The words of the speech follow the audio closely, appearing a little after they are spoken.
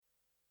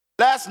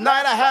Last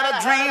night I had a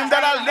dream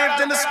that I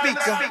lived in a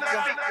speaker.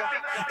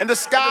 And the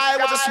sky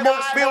was a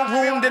smoke-filled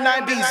room in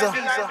Ibiza.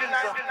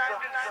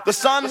 The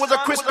sun was a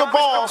crystal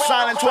ball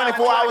shining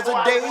 24 hours a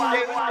day.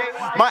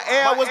 My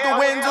air was the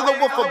winds of the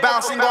woofer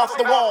bouncing off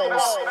the walls.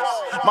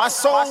 My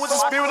soul was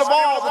the spirit of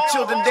all the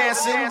children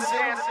dancing.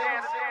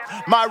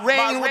 My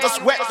rain was the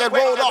sweat that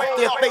rolled off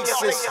their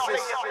faces.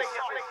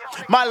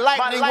 My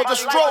lightning was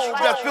the strobe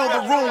that filled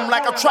the room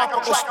like a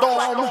tropical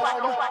storm.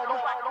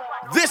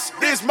 This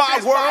is my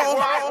world,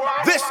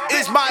 this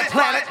is my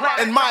planet,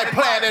 and my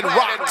planet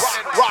rocks,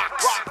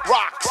 rocks,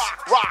 rocks,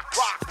 rocks,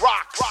 rocks,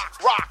 rocks,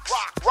 rocks,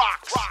 rocks,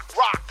 rocks,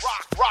 rocks,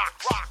 rocks,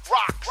 rocks,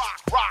 rocks,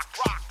 rocks,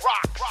 rocks,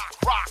 rocks,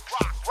 rocks,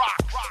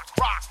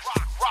 rocks,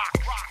 rocks,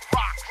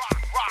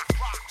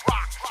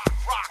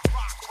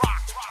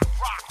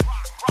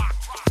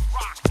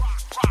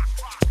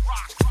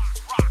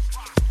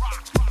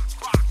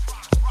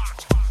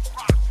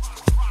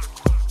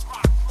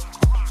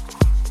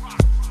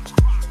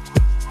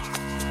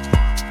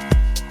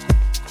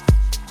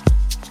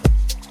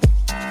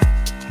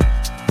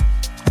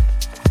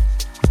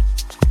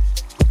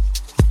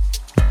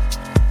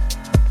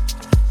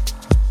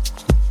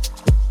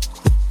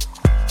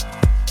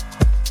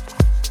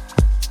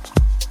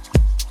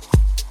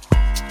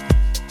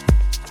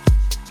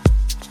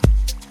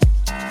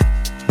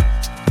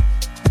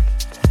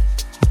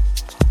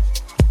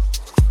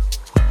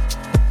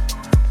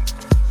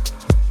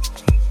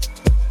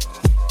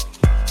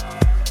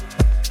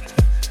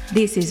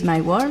 This is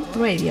my world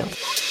radio.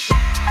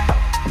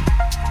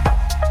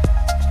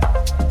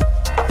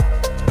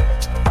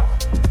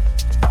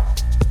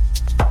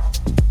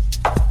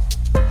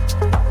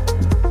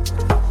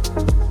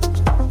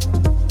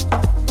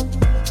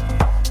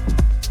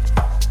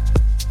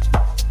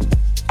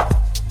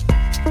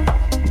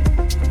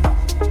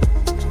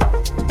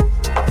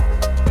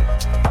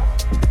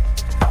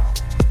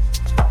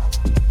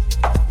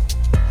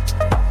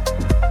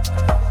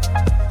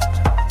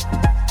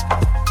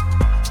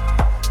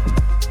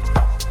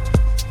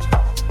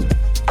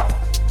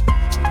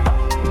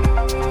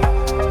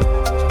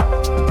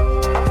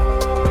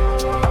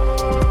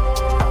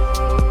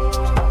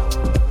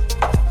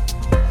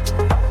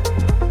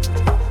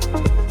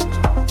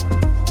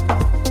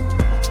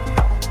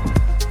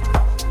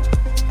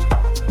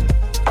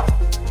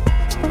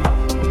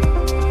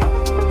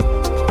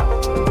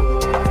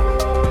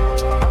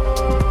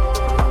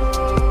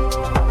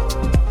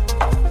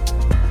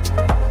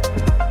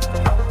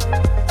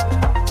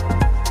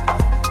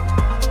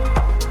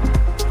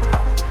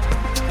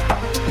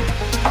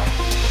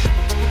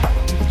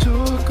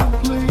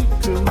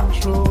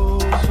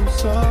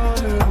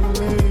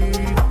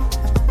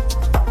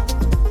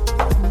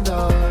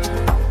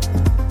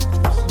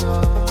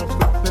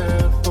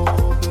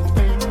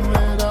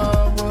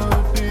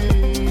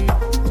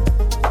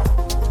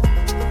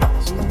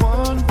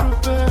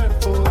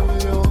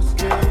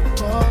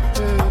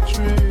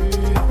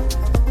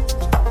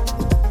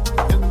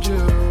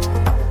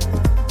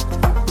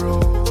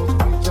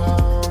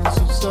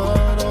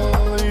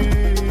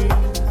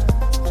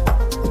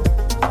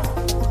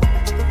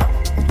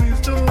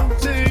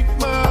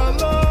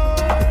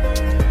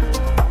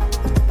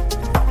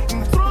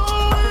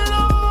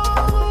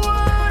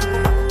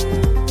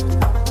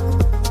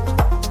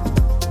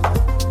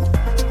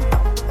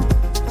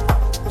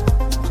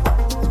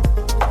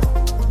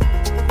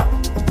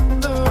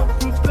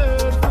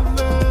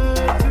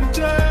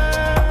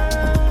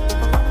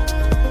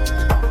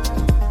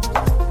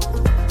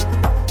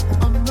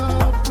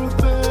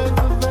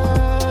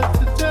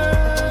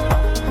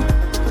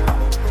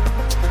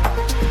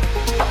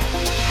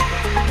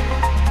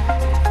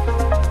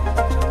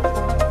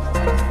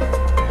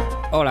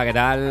 Hola, ¿qué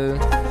tal?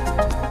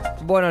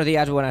 Buenos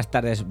días, buenas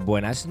tardes,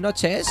 buenas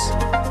noches.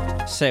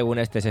 Según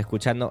estés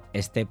escuchando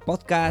este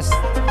podcast,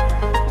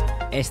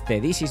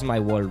 este This is my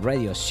world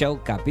radio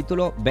show,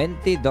 capítulo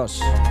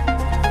 22.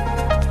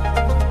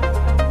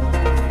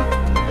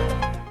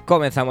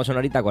 Comenzamos una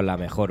horita con la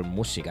mejor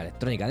música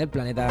electrónica del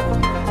planeta,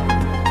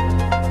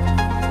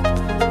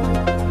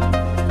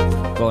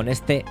 con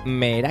este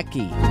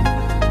Meraki,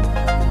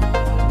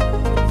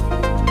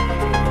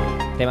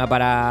 tema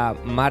para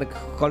Mark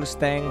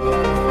Holstein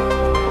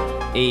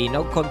y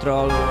No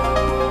Control,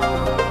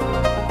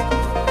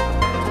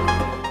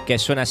 que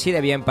suena así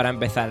de bien para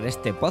empezar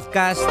este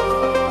podcast.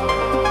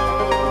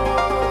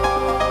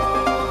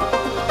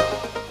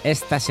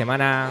 Esta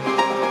semana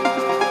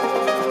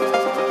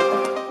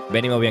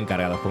venimos bien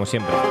cargados, como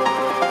siempre.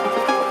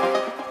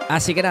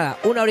 Así que nada,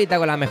 una horita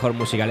con la mejor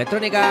música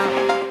electrónica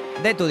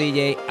de tu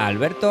DJ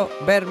Alberto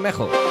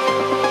Bermejo.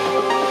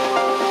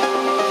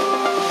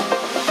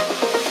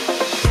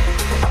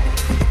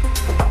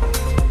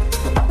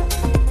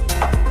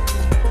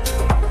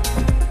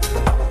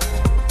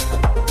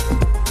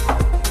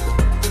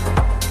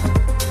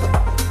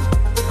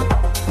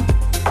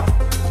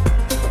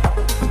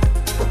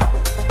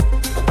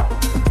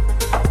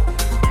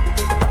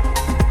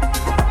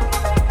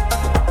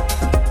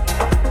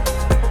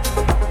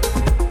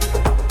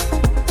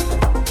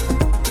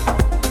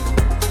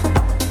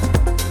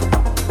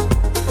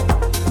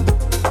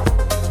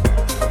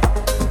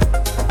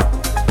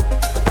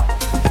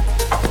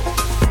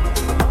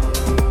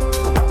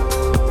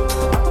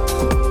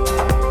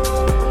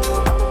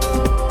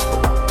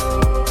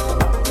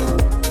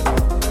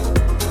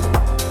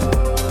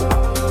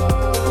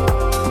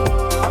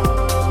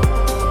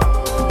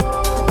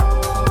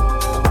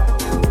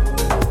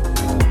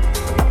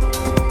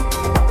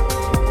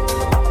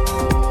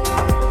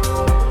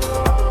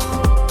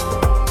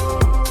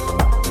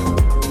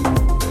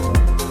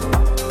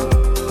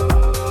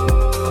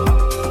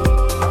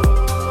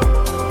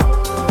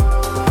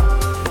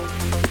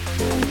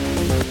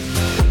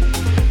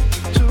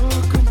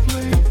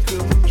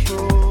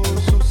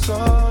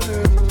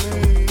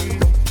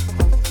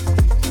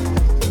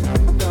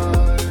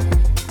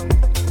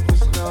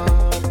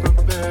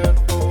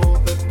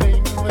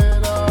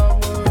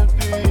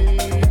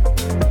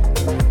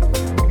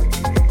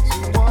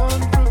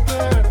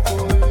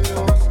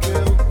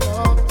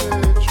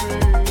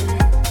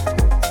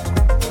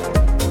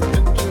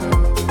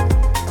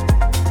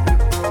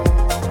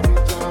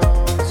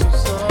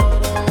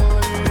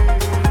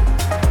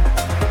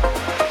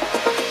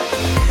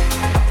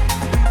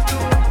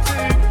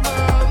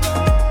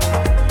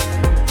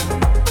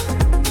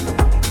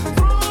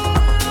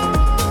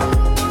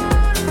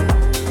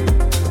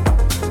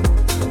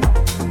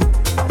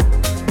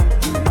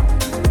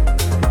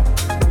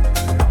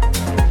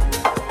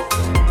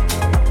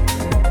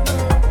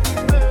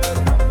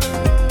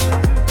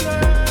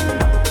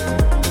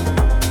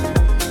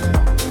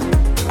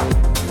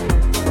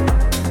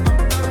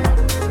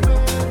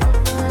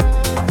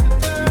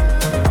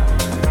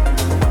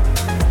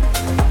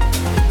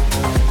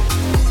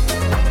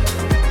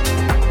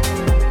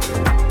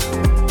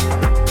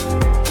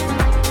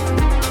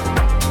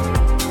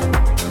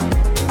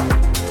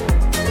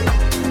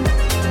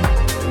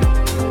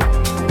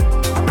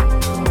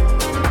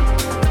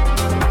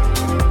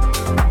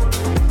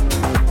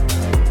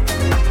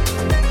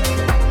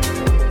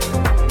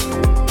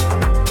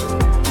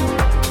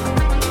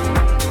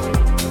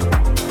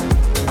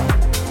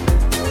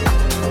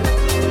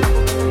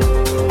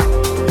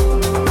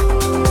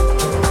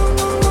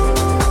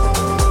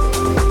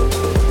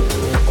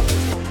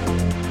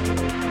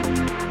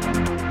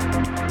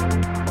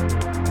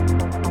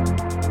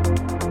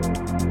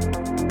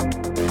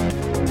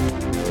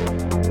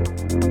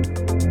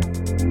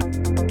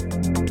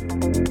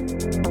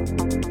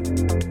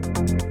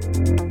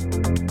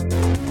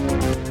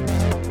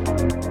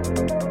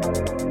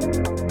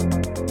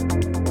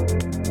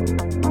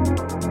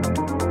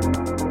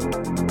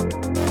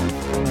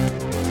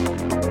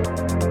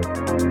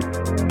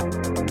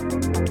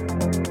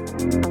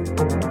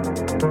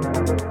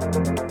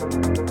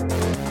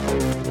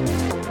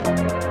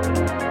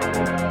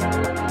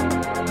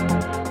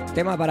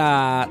 Tema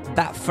para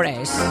Da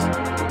Fresh.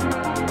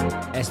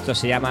 Esto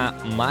se llama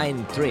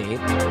Mind Trip.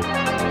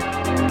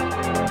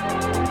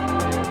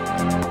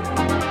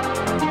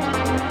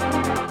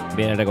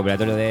 Viene el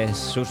recopilatorio de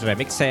sus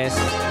remixes.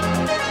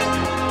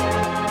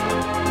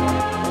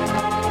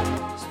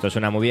 Esto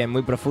suena muy bien,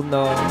 muy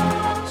profundo.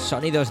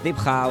 Sonidos Deep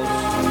House,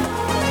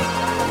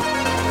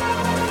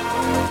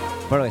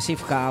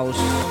 Progressive House,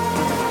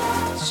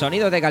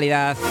 sonidos de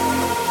calidad.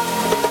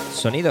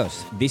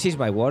 Sonidos, This is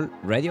my World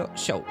Radio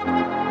Show.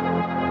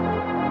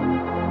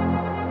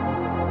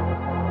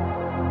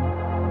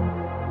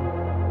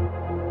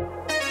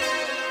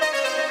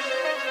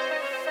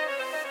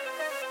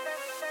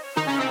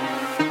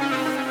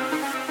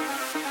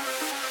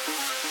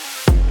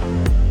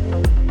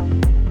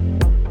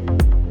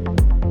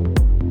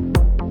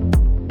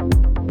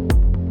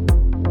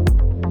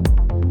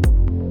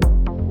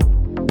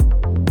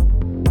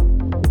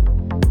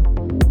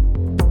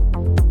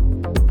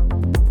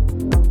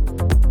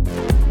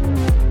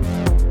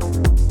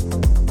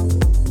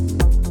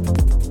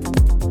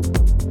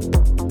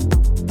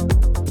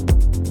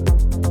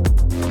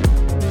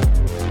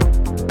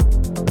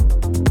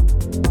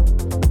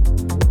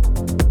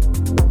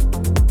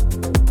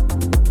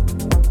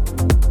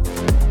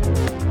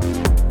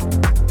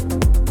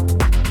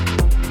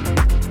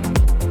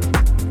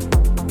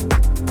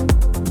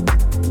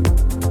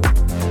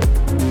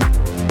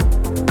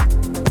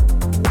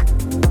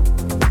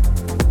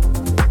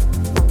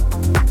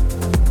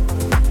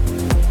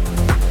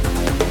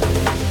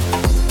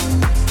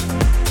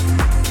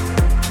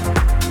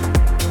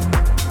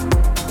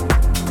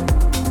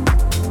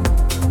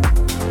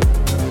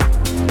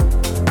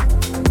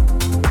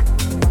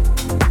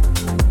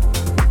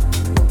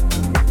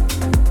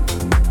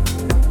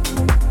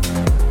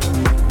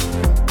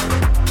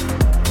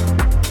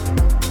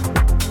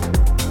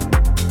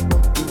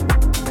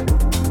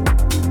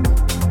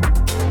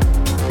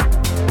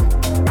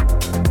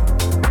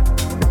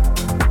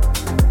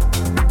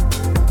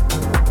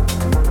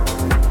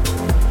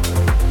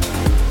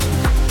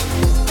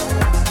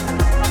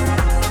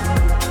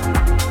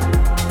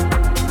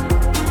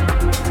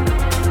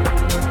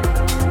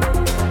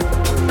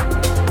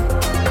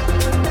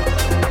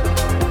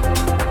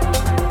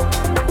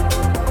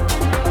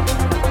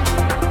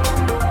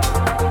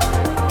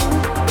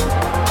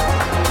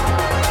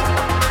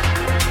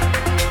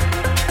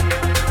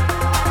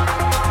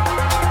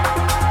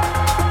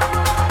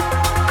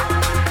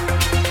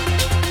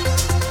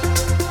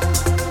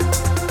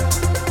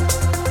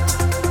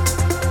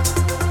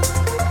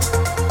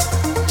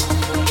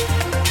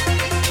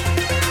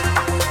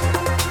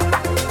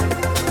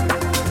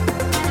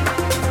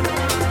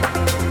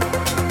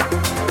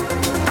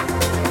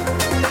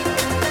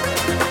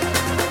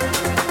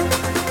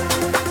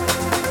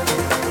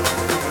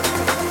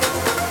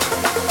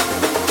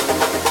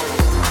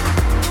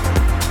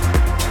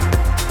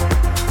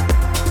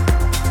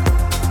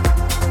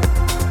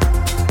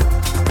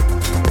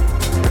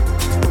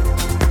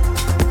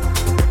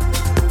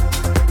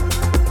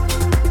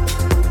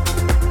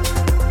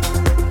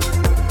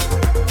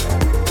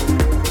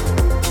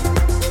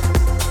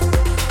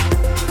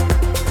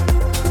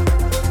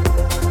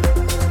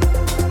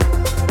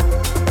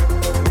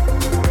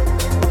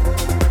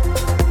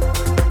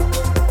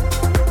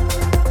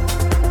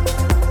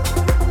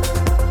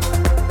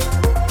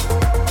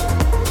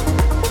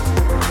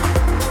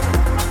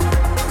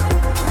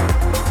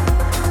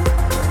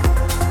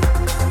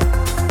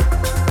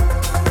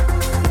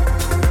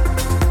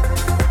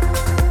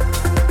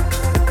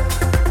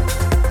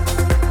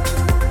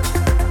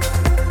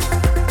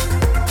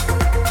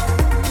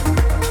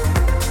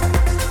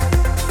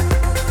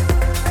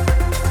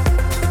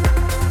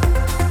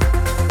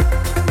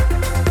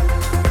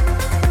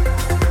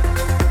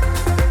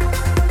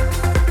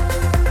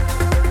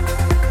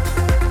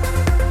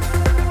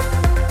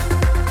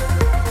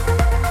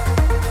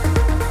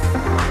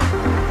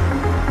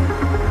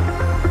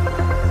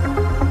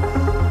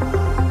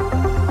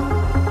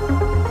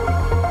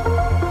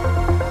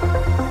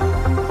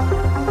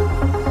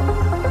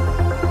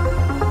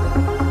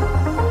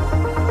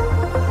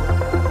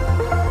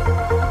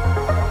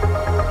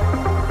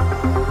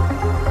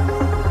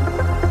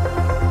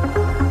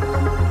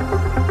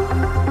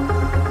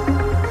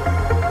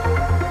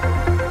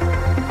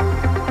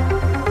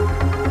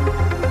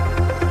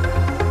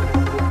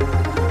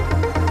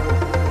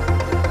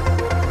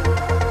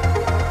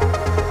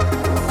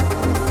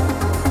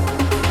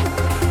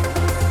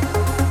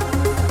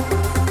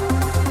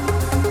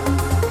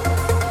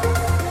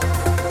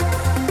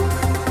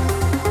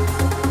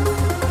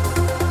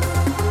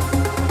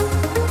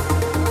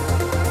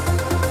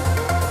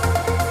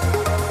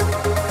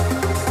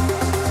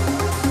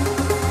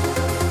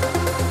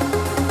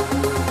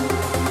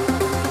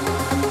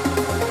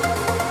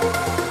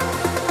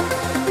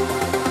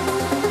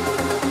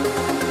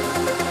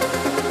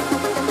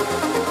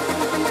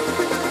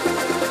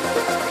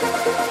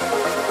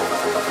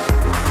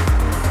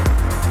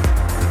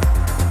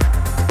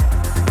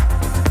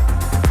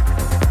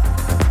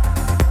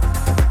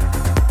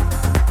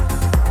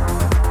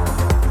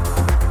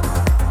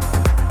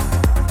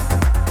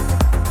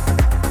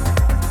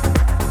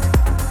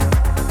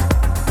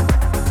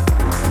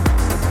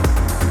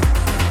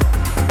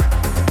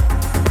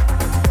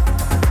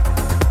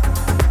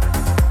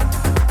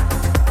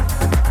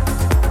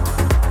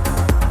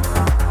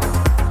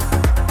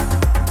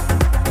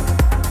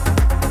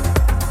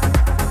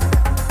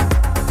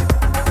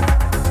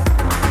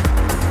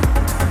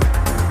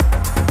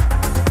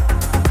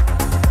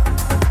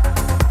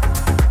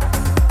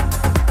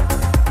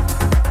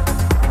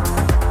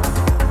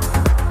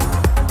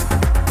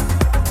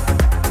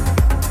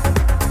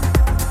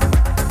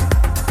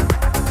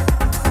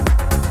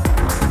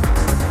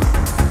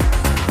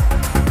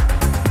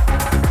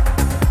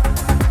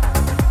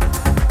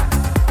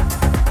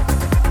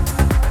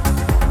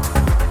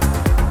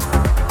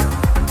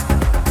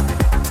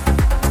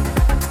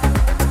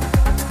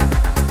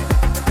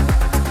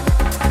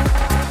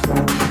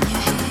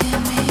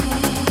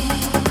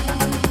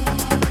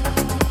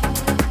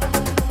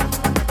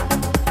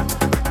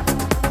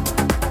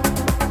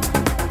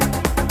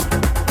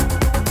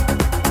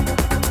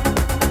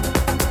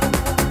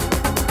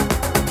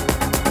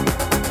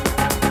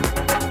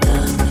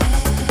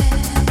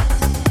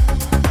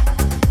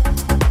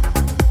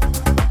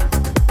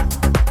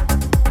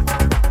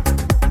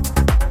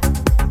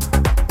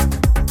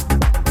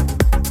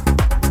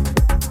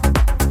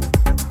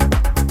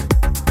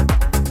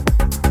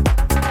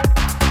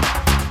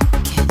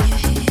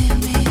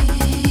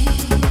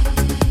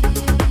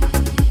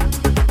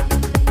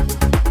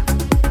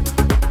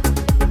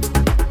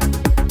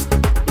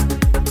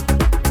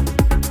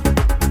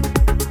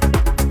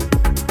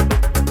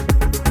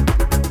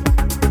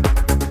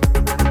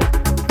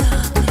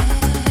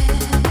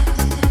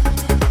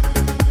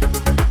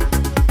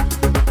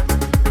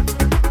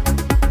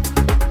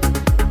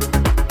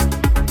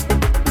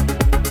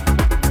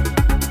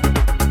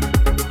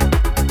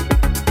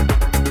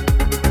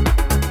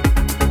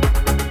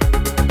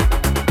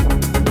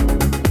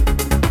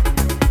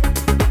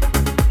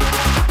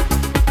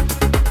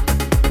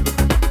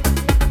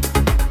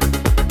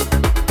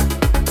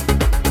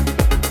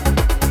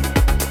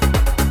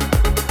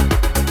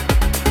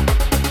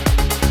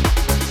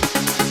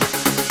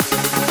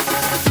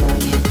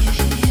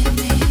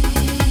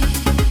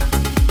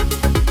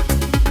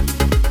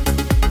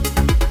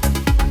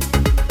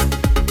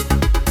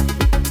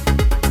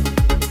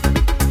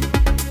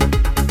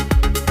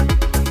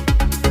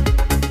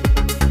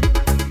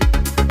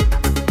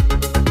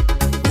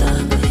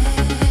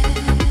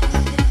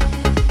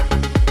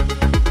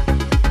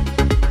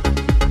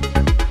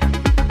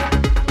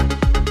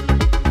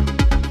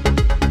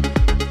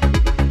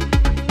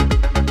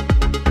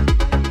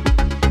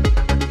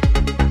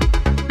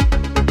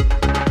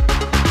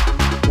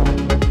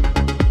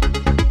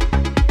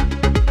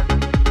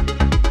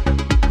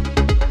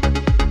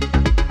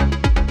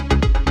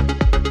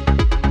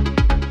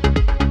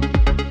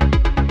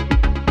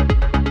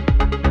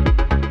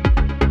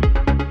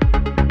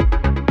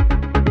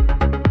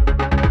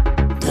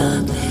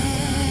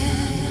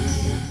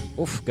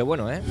 Uf, qué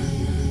bueno, ¿eh?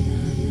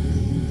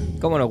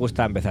 Cómo nos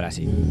gusta empezar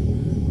así.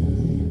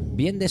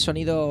 Bien de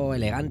sonido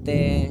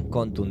elegante,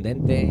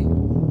 contundente.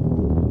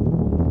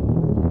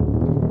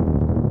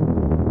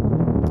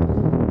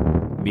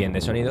 Bien de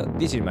sonido,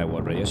 This is my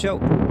world radio show.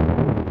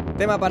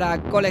 Tema para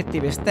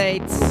Collective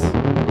States.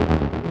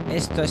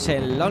 Esto es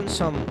el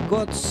Lonesome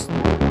Gods.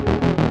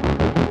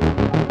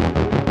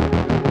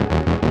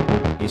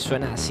 Y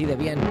suena así de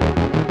bien.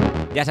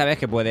 Ya sabes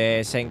que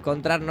puedes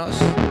encontrarnos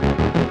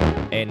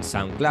en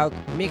SoundCloud,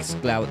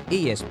 Mixcloud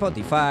y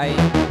Spotify.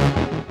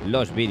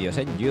 Los vídeos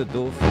en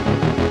YouTube.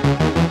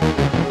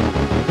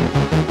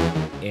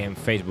 En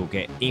Facebook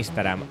e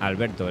Instagram,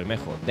 Alberto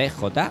Bermejo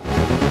DJ.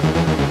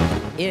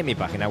 Y en mi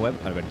página web,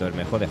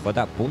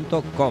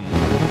 albertobermejodj.com.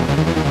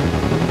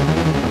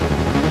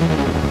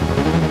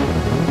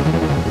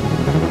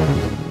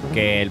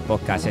 Que el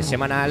podcast es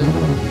semanal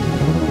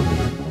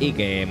y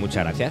que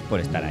muchas gracias por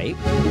estar ahí.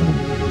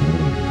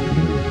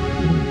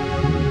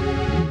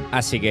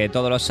 Así que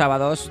todos los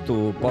sábados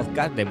tu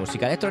podcast de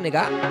música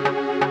electrónica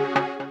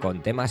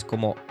con temas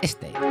como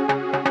este.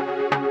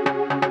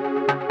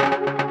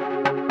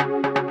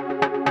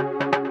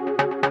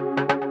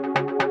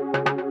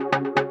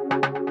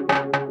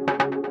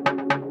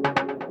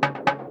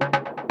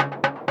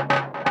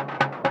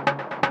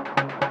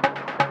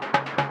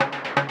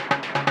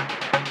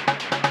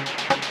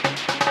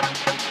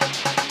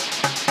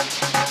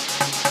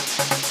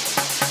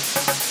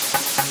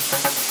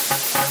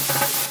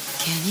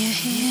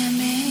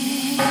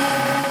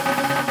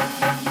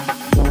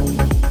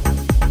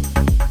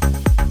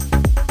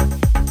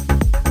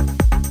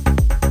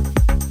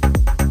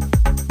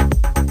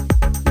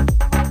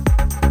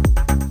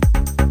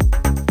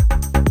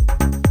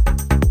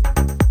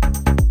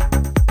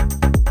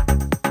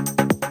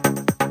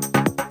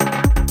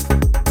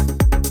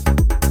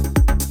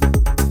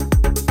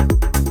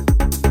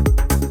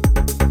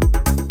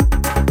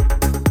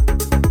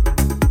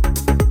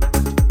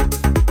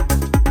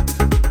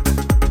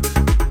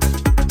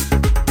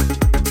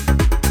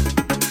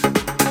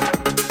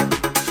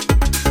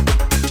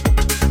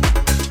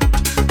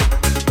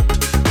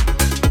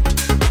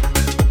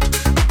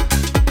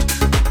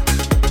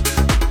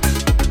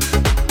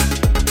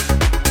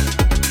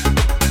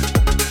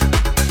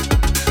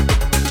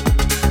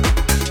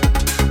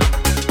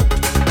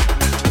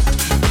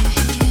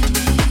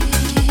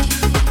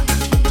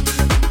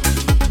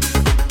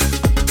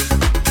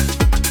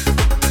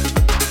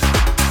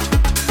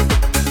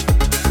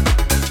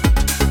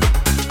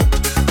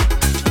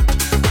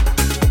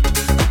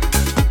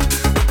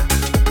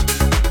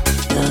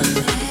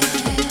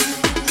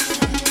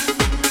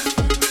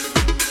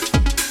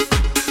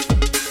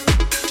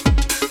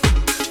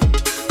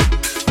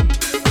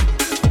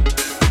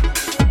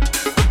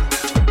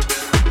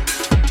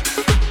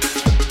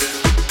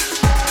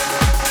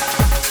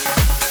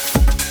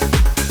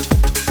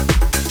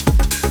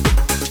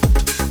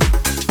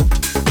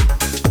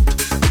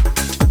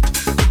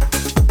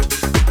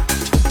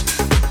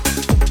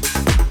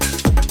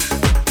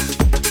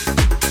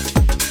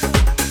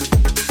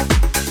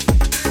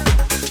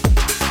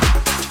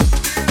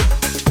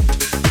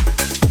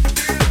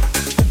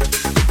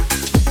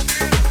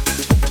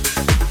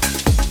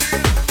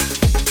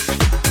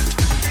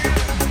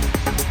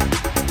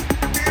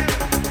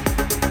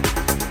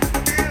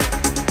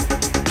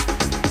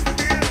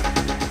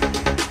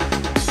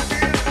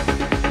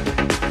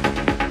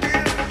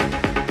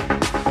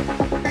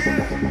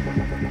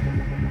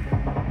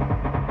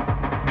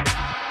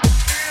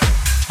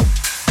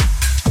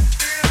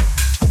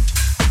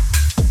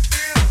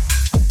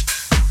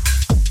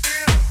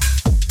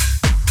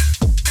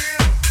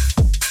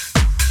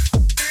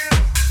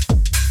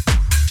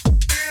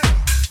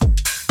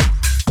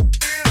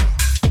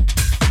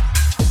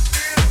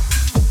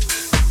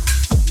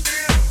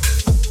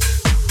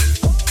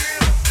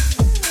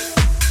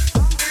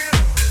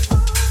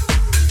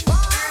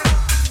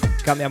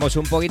 Cambiamos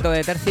un poquito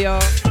de tercio.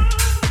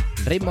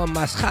 Ritmo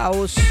más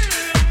house.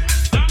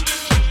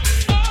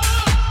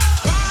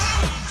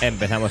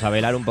 Empezamos a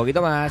bailar un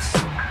poquito más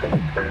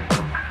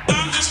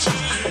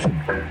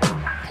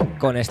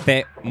con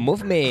este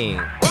Move Me.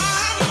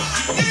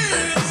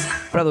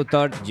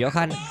 Productor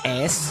Johan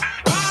S.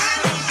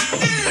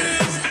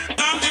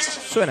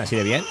 Suena así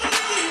de bien.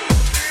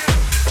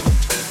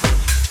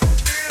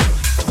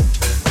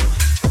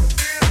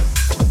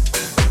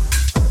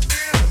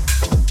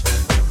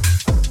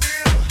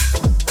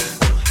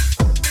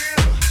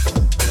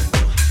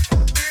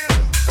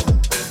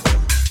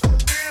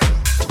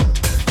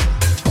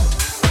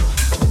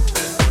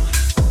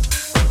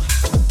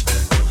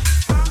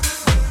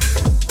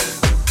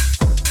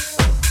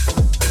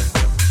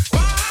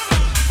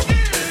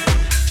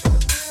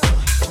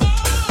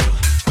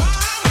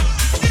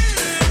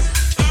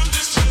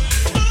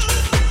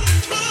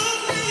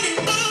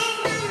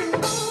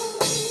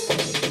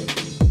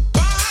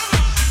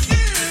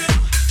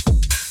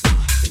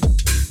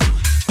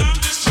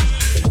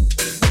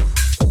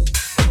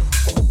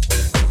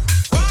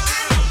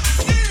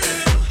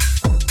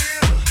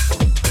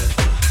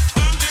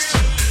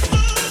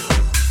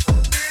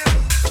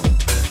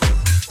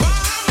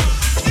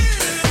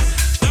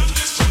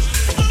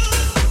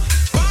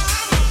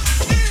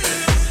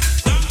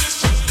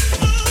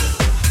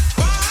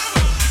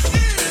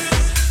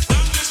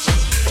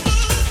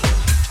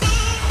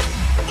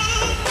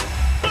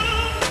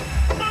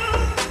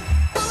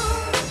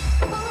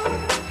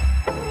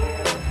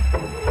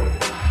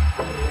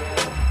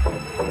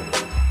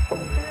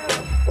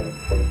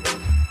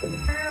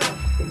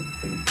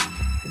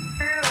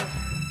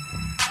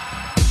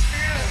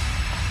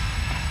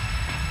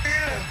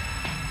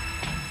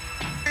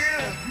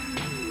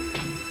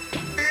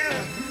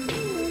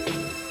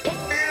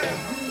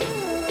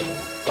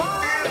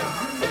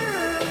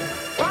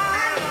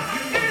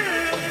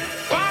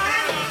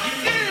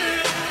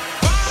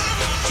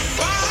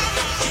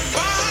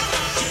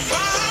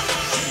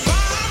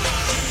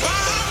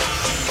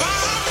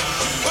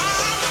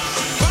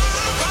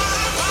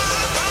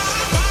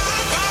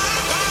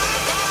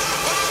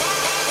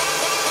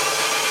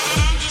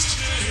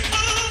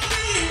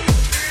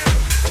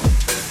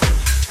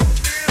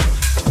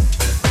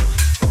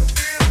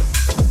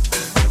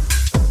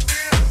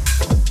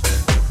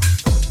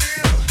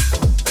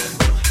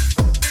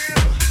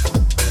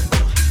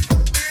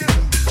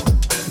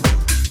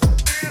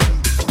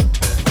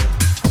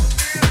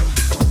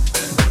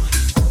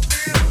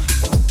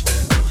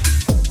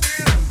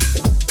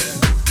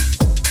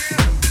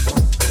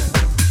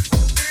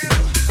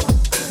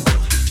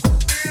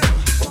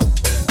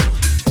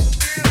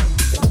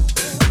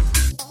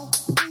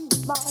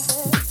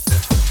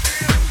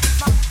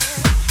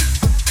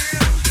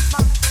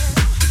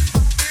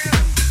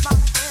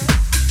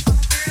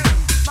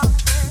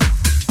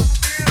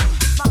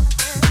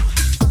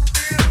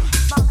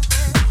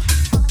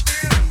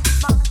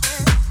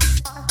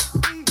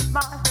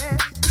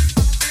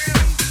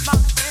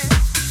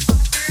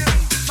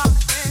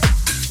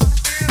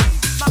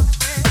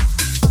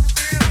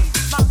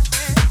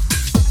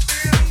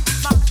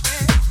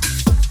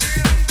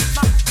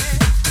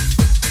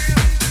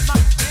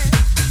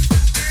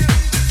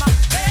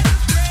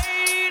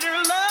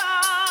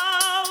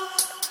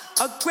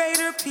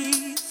 greater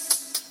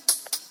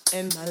peace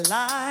in my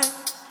life.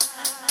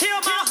 Heal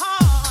my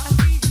heart.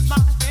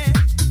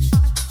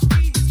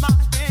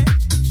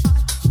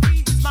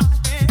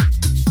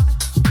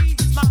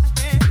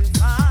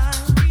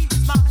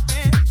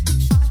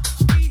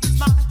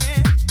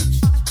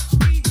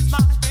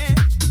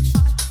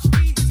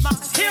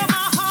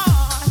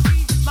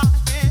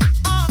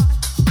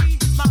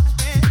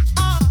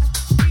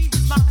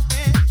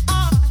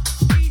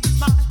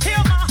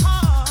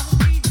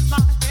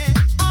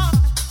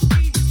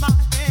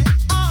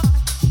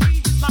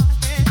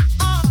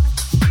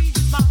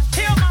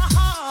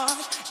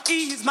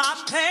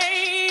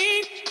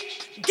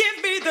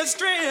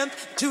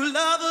 To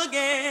love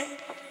again.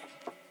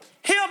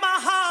 Heal my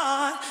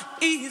heart,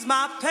 ease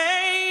my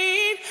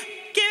pain.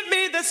 Give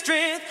me the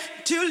strength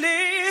to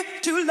live,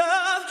 to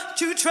love,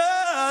 to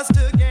trust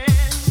again.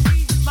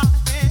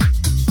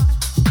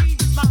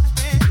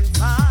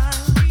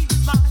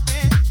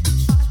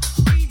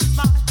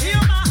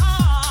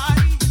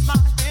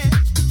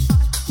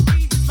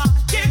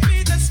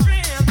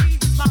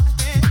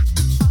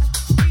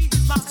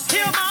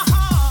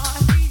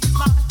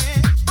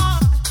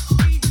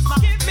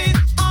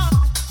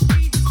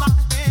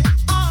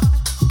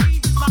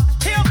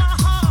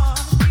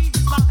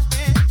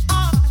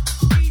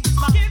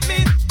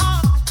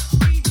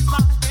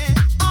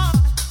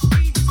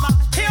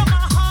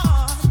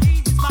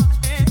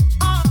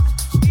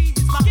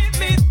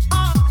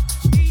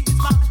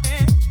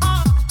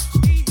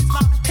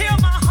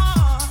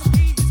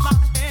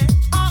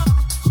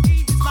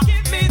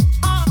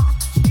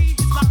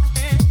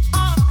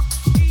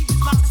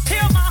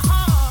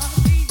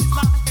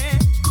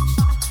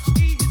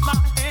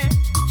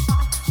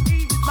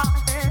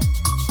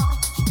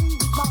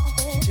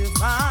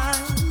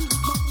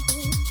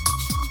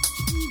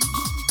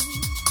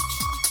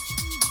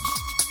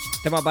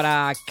 Tema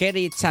para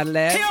Kerry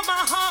Chandler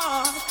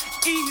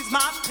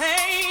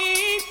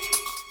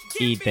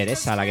y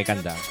Teresa, la que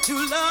canta.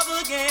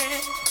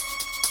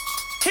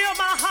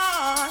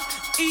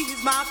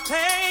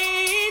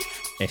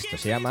 Esto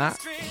se llama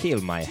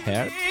Heal My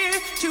Heart,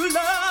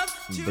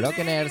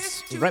 Broken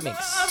Earth Remix.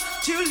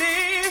 To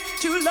live,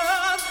 to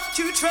love,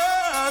 to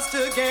trust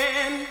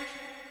again.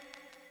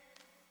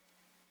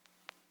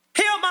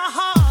 Heal my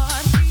heart.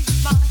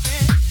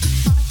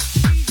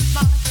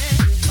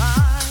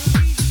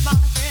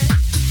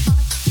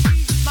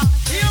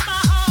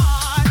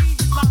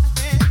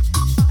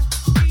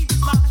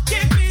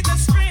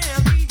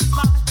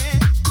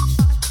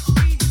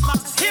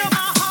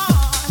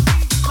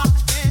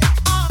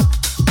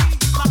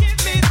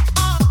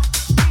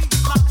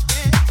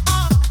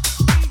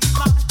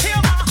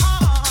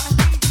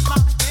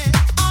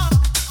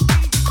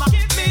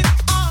 Give me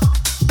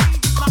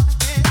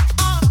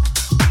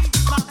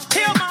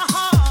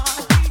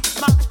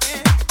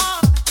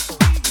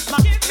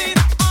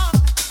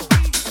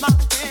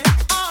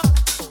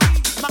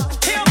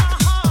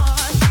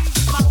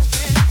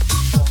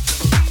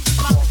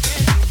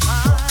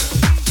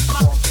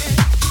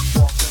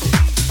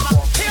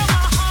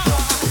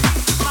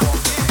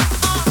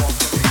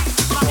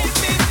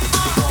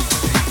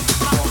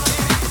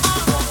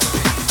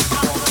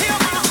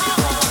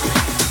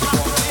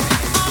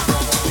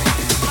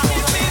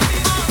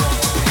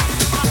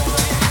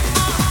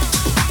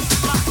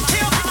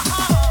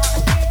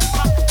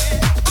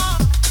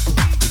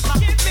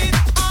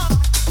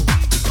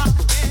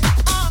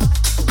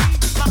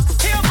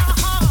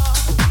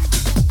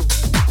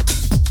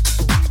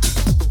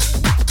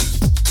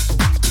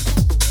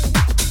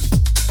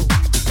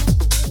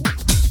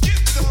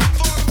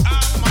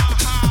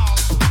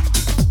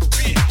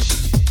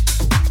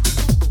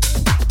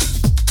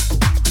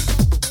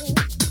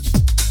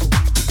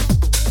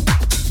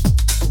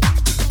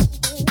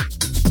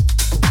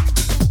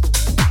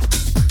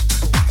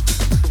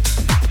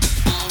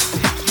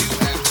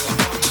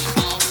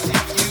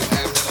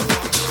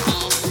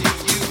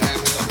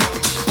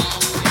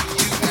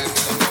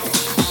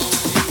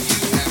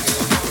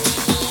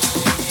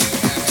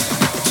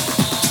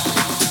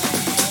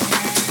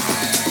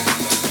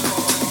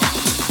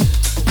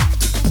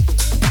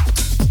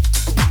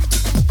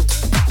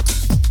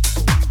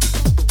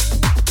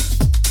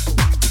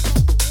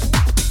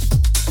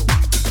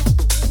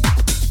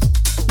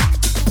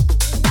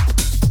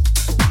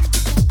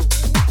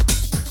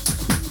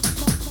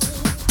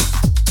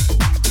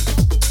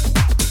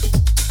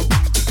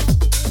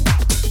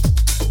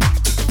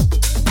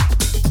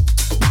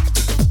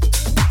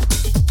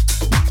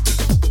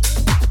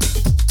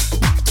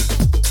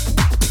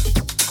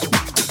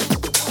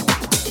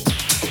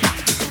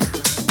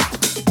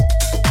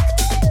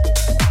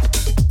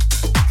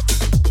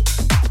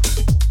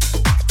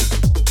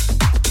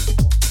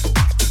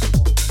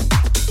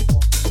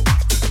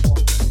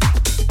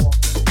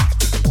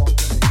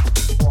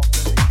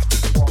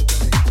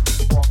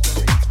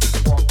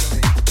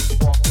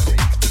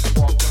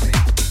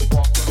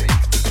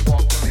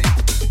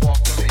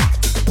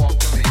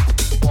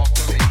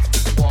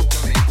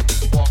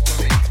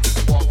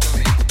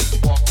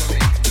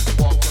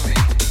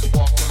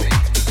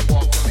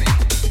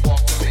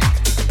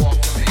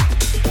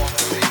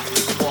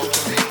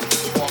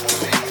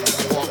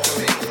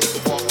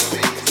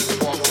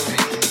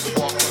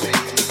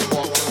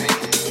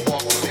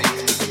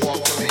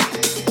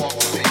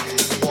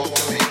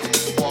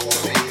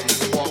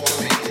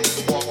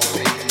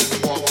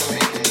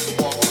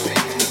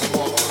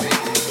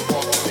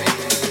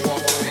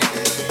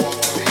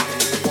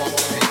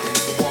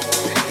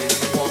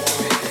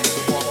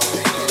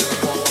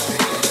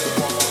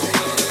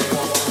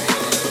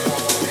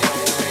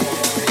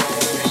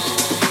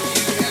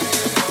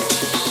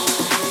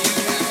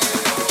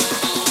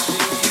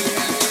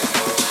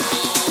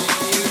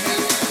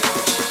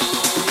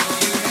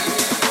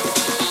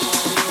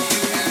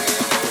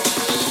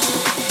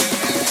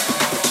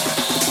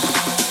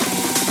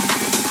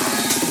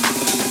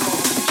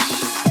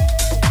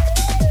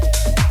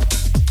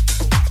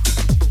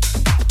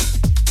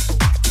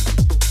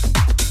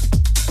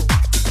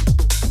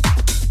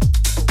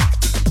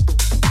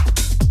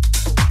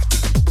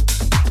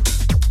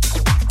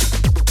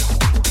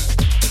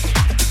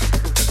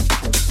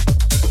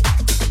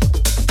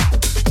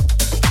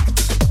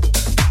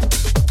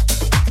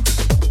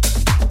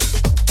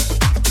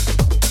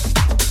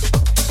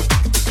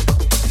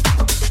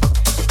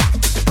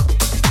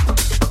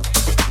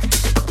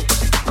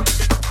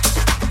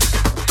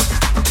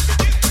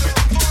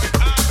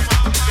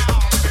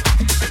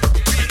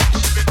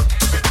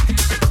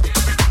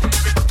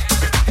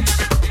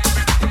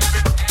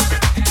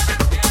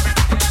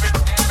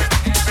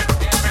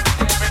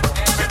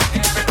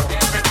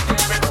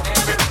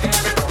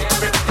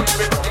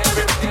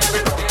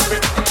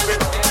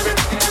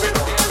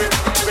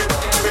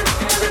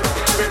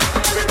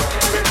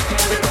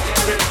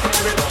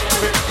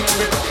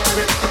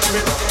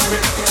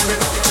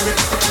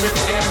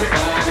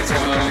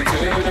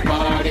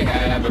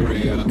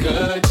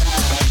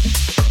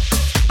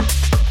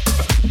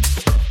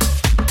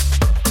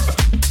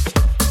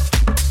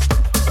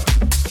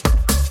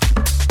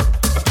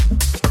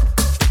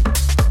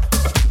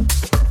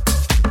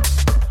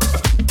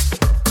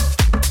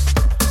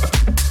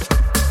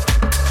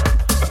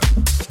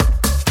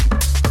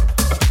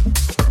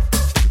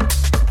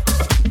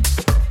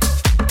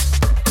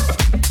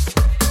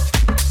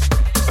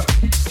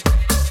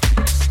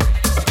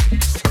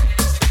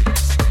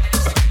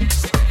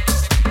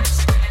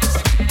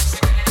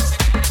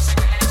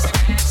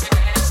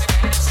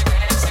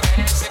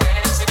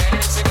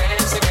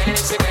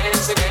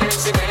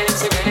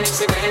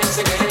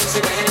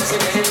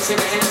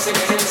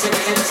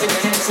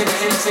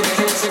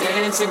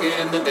Dancing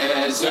in the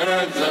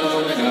desert,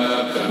 blowing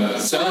up the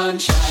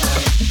sunshine.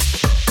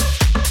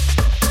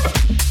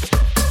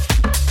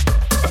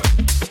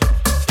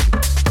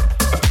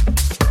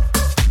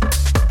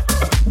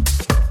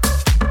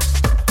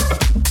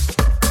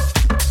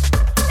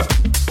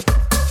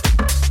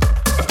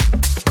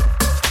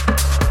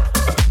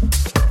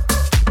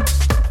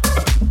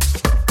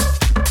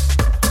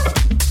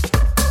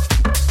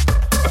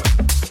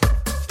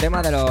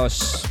 Tema de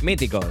los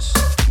míticos.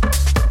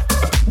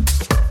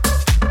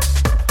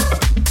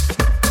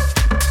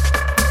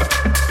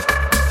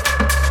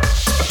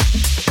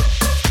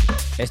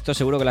 Esto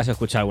seguro que lo has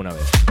escuchado alguna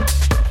vez.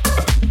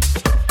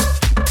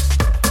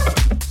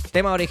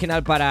 Tema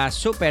original para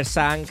Super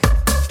Skank.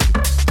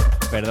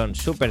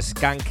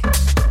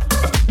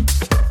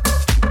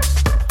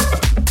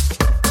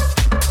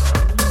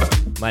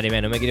 Madre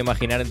mía, no me quiero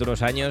imaginar dentro de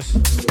unos años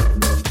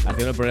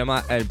haciendo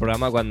el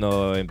programa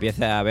cuando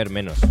empiece a haber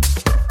menos.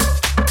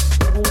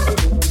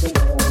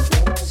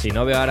 Si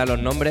no veo ahora los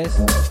nombres,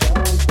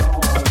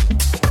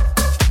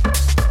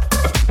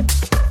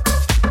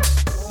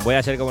 voy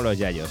a ser como los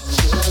yayos.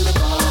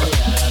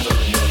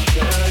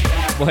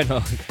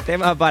 Bueno,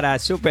 tema para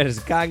Super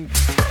Skank.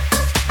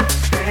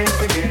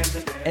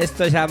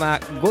 Esto se llama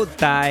Good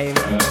Time.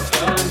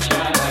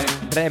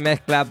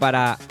 Remezcla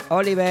para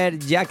Oliver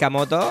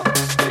Giacomoto.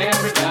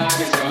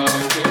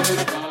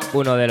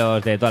 Uno de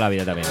los de toda la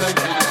vida también.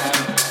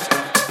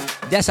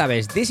 Ya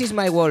sabes, This is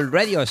my World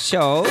Radio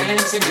Show,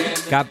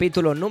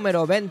 capítulo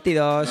número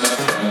 22.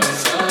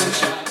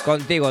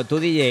 Contigo, tu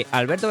DJ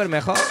Alberto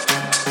Bermejo,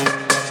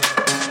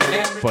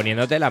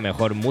 poniéndote la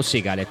mejor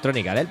música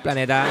electrónica del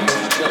planeta.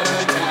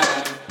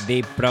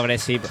 Deep,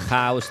 Progressive,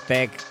 House,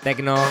 Tech,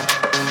 Techno,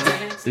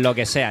 lo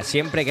que sea,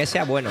 siempre que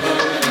sea bueno.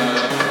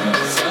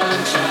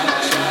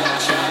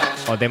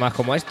 O temas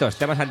como estos,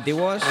 temas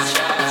antiguos,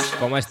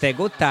 como este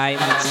Good Time,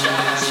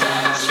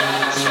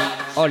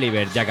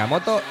 Oliver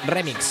Giacomoto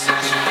Remix.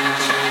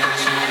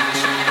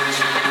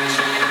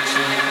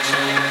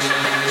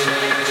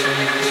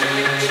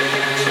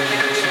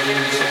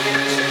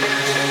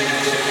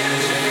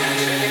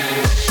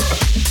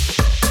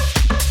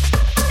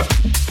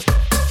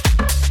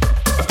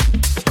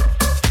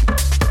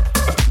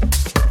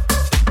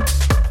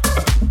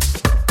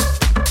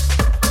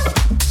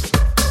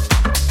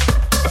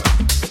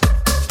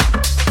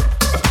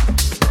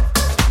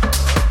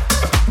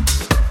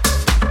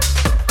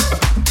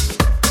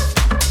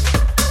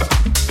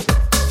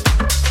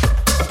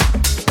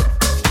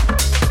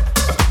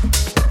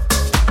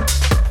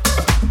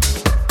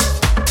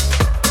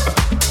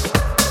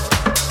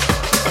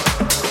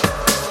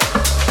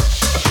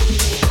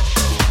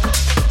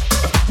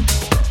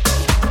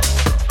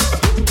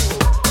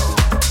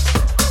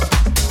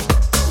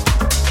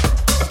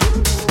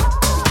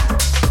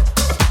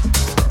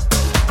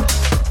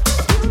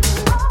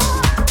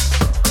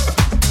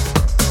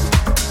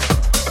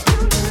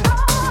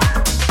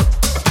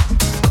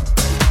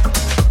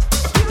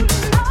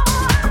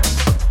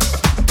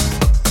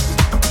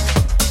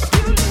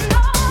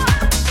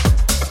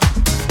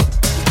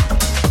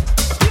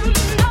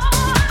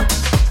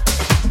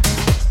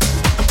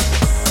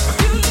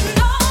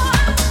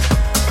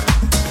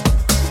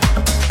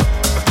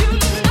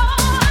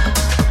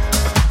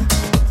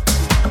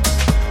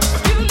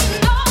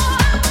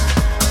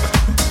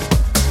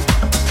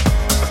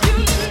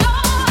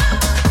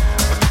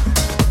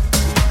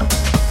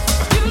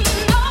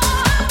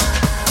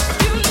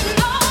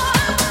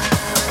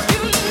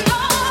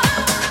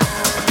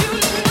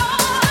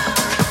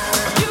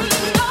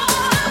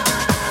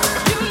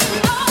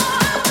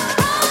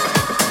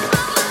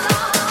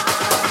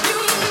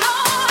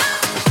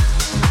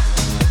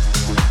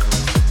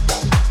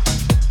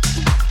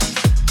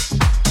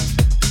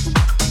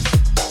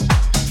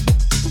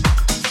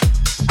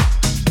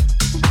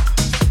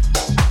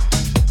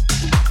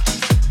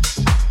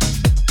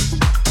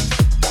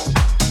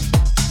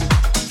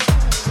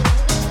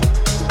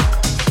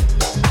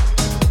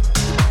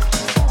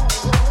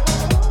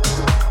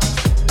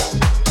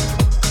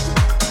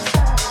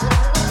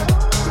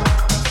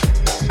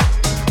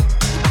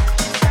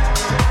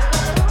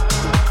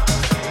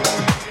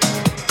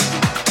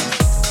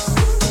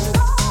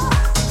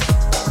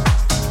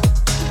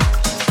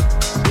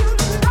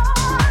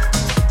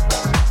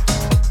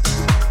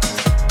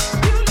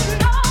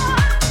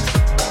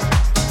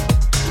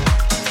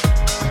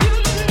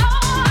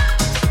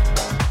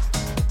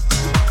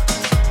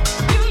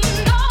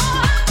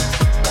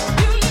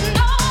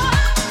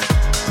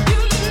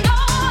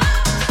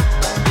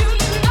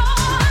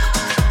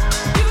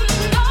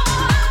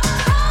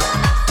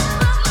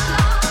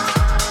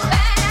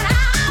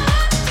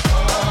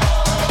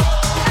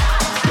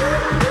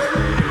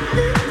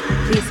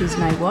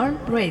 World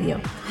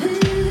Radio.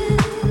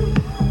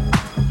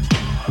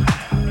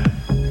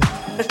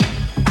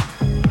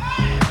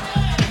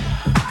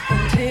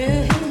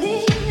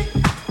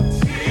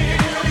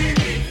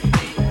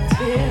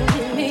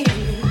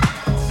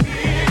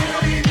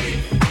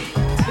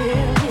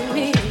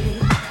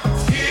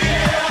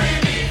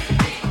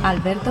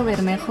 Alberto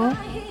Bermejo,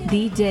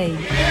 DJ.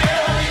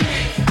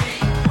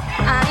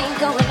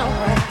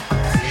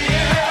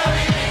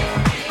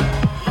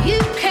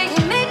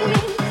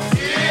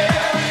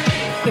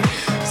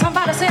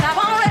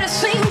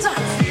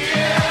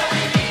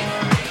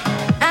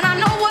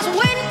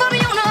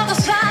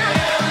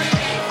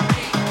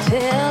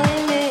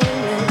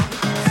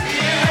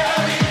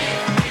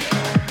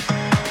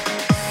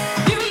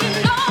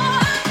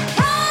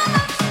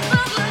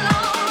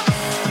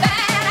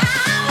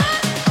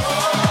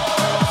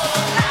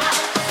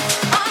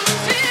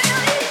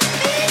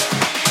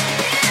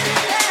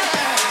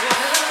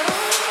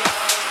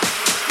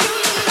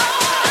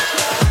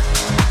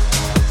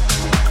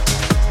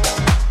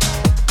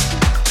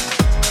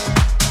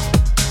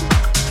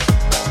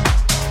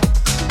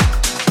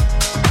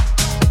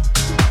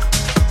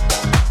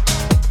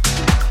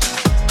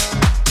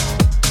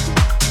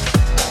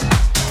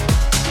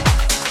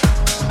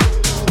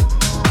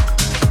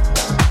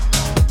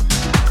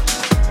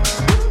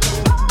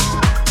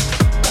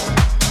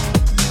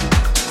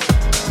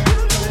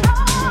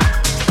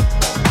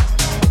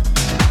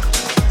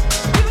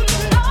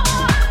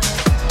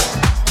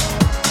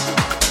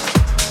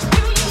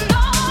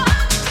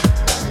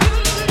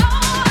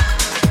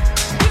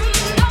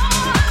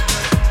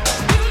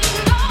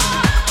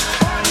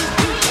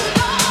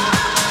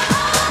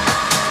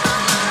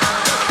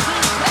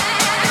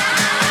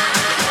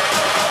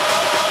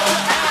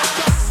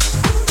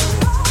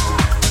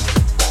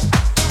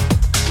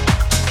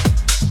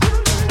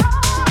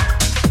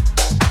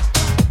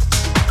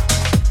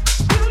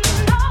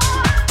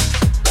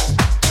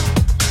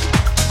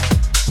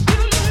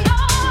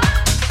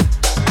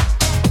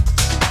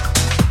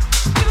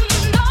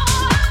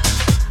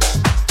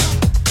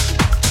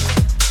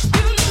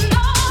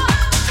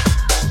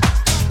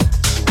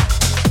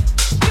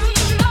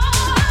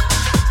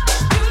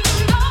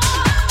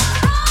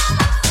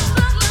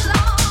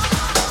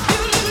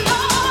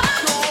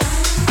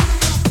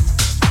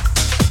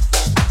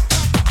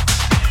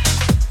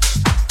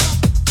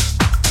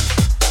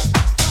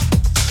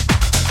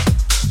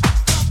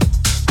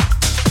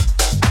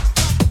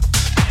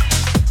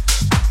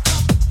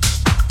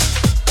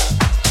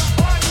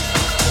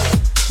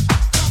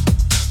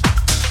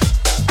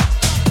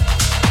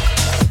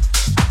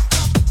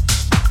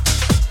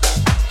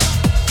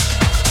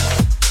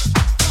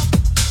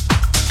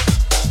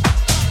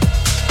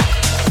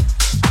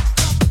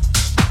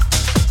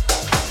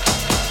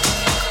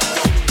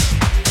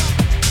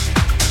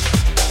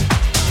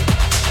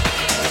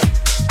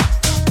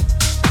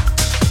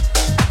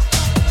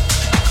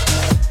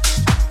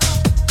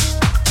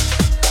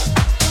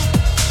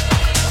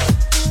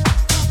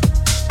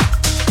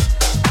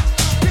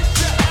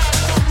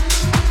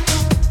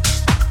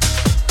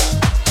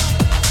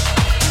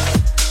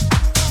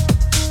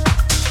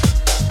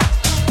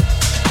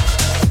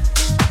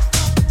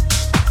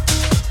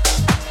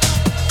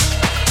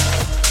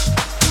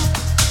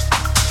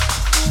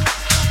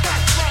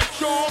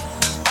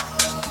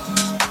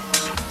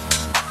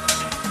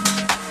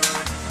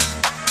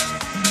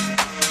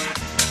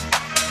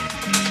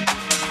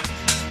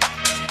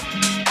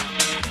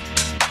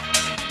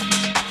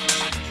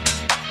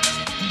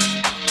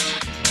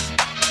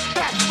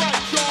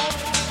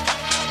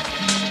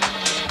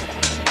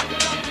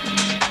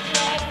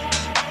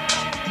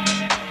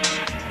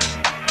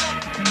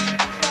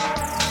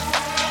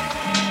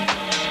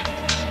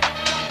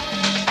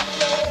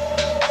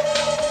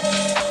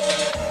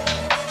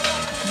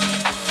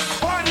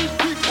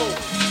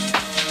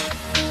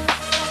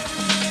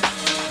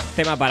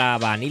 Tema para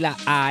Vanilla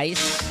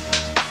Ice.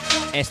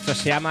 Esto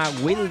se llama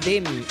Will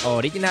Dim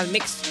Original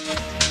Mix.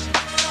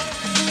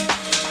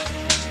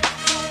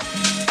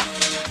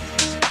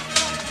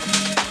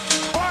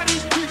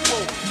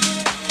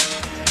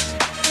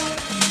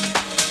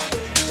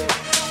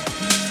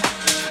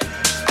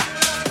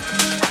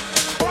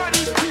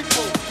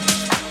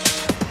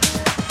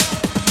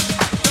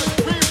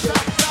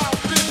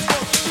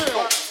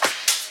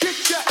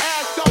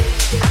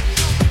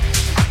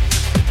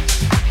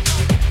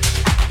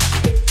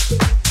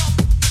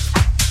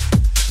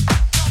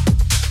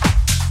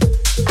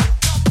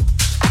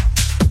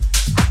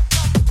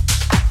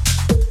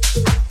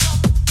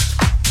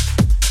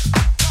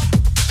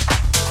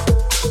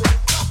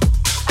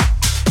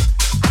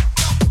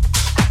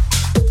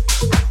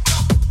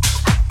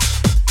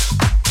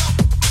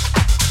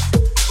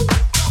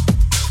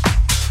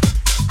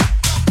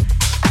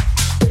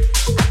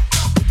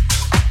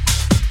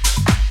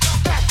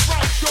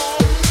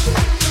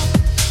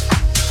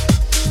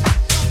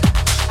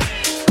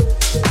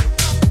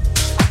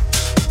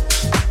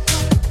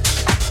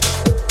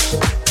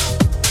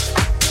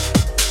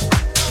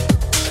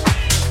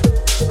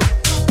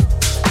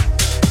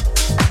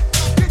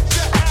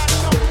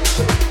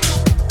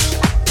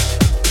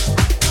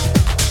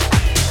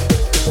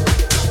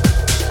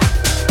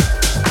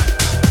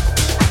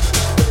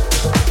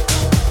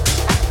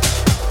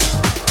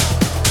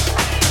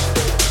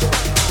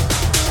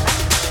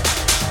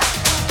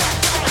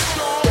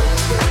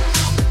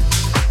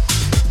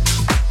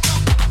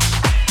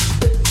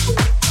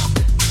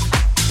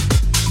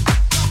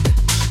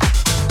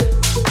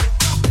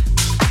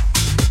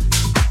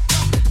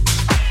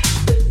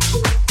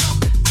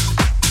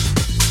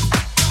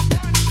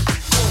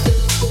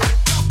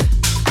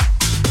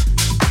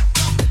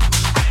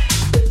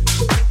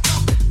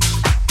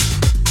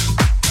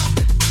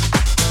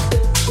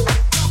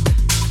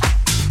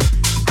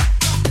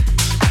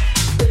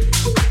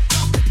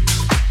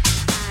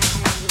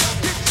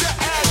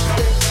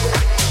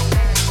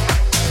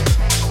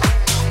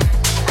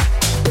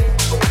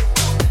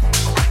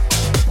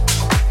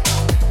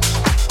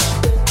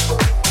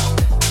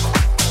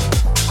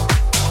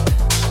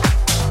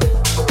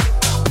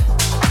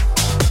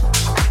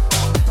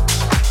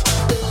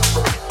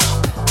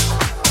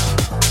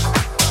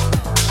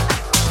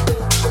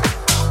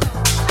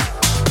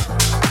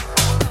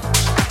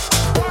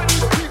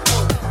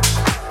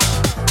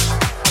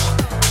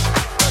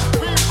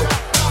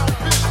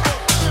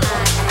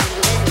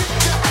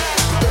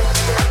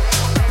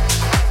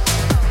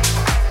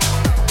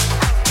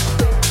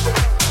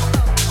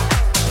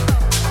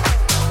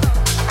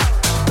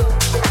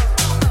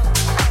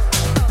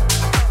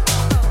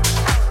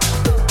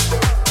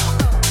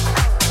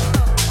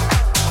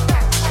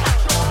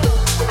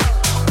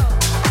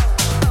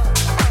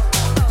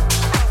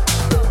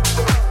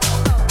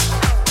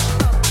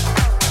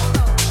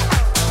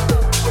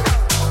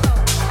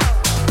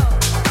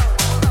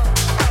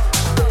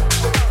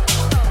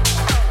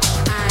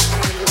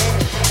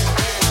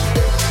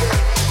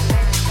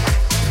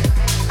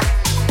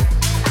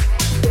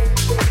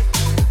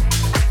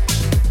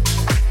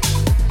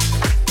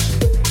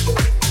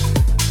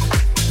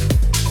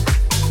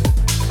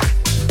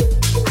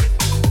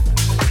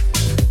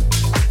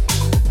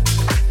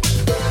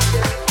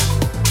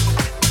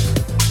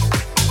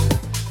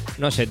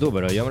 No sé tú,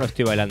 pero yo me lo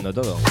estoy bailando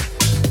todo.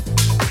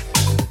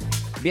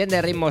 Bien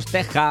de ritmos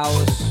tech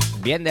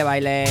house, bien de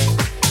baile.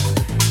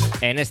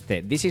 En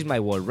este This Is My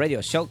World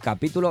Radio Show,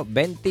 capítulo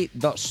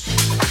 22.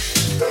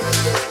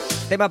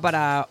 Tema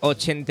para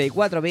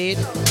 84 bits.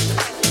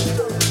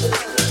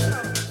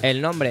 El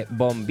nombre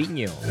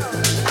Bombiño.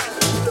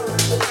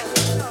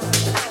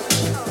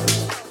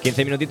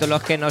 15 minutitos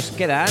los que nos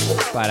quedan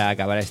para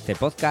acabar este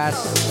podcast.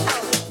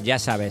 Ya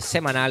sabes,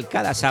 semanal,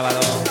 cada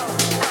sábado.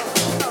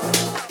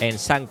 En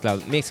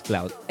SoundCloud,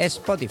 Mixcloud,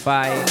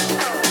 Spotify.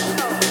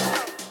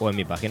 O en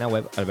mi página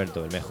web,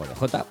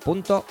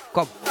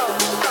 albertobermejodj.com.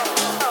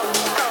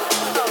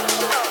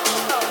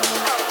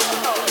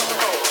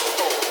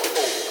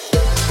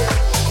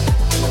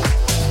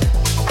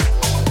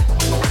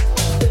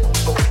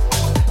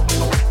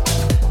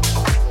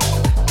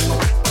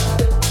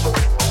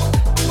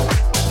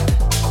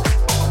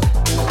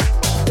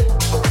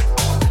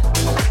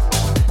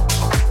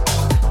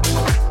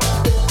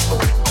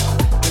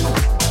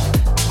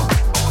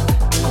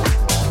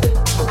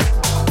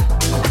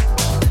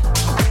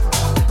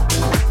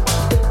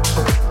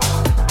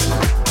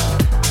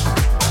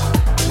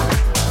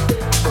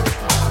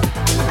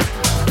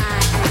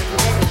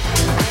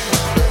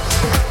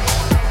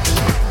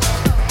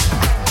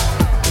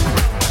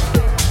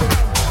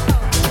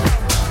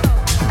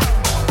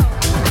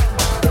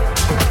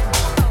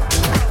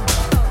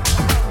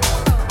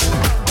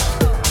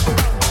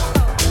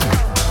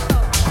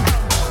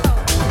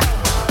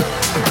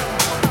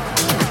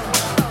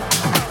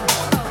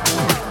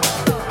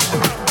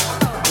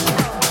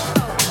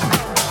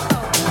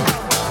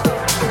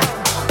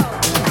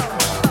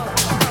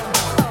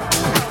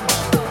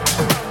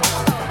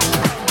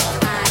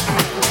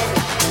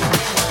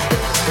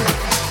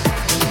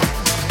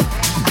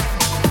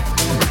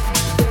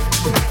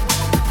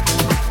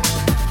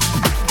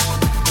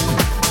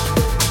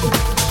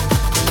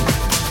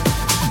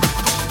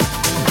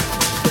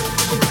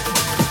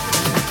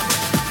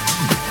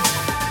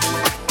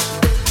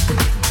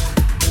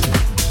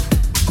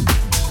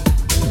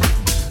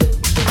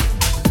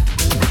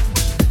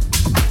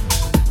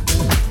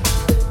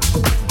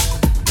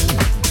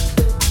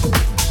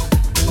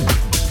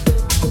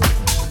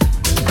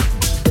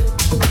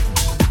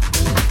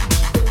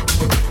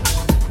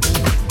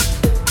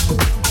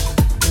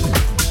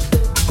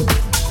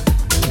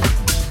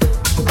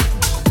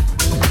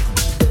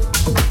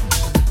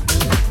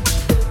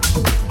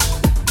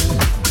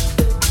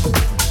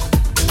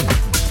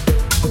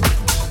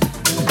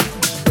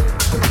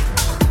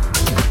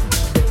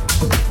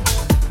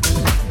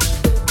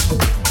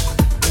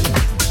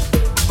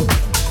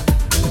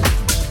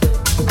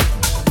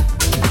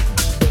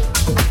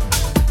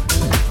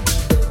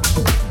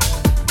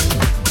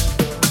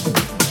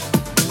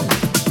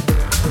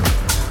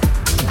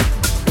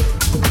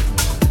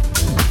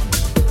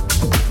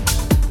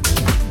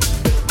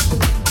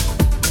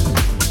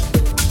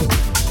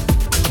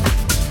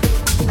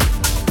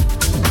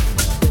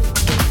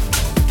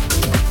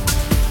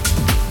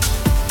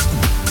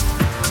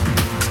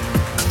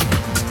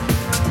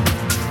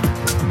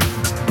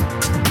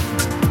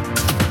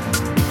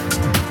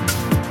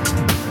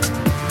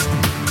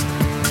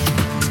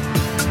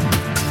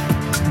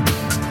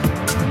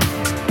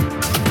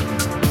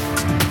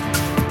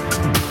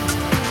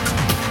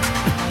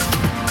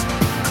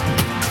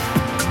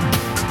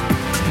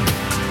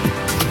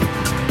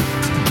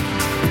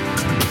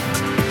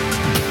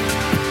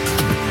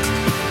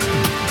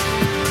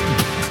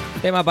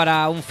 Tema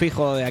para un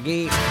fijo de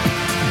aquí.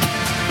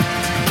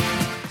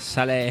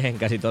 Sale en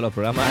casi todos los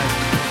programas.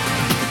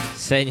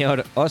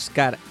 Señor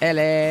Oscar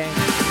L.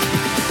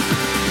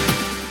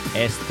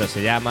 Esto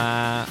se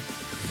llama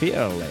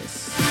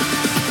Fearless.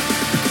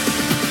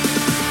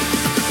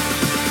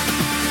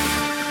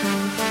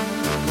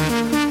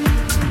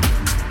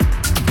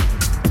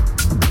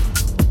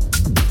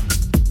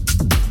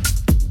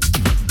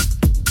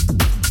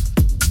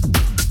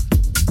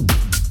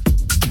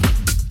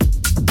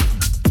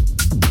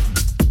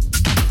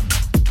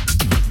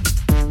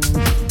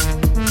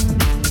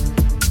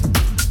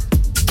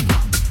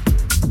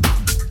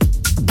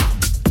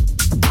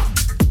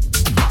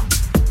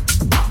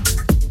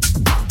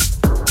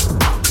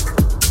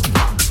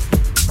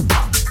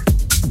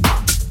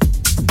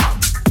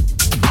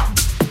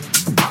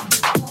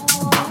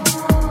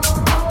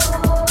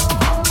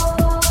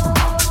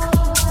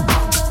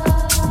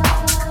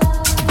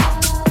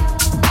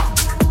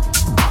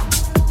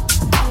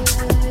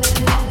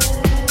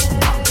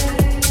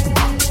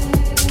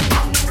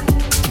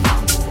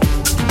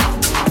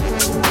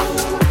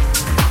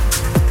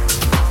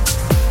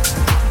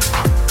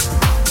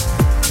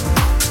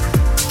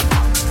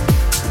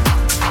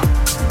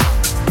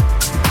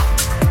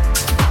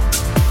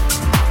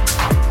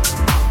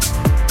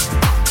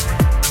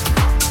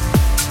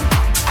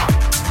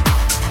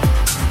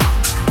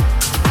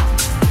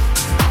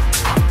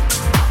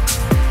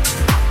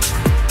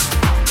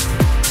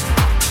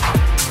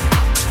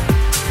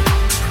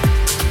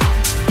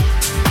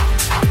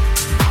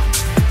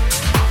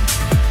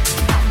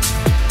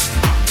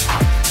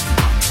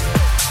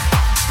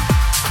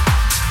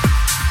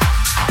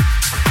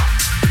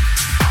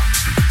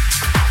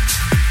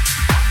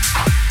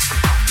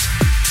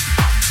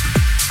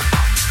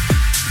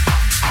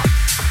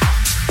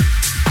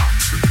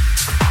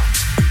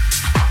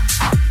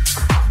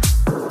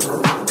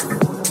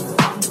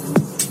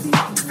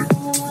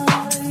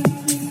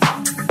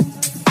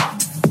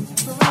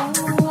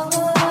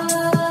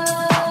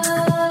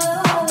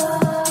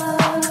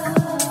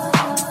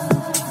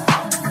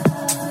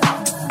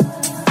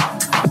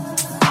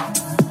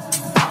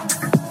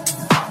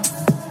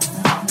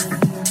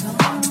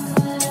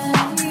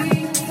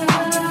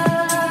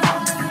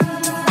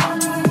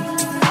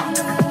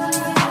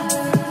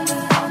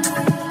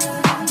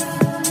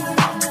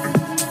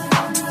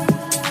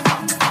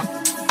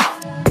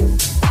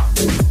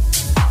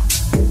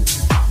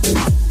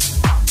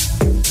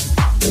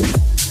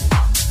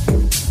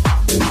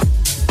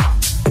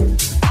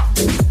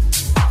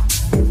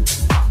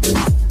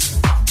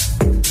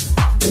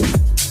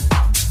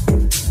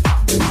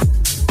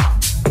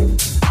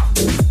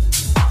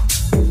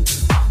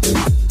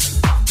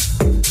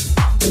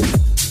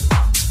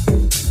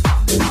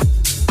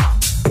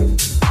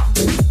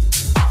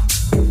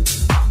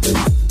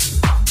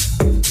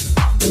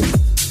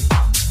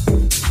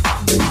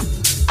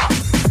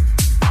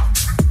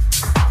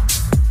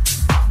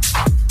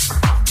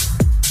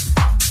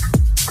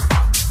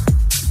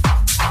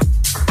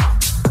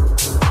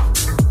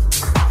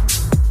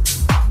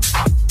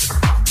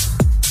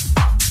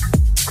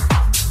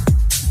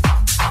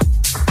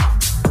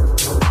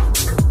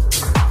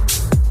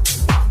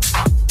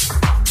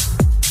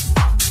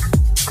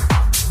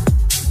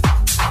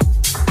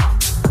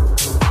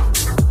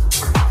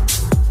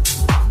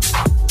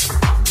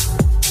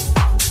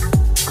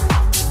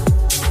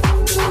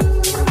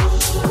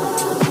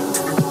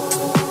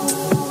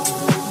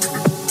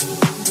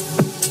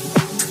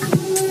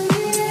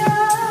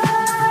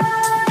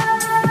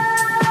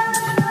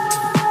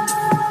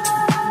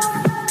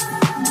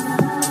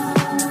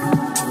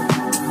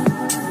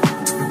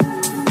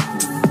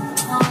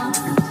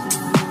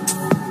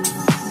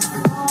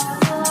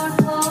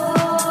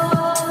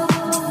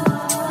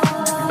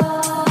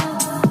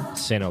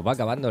 se nos va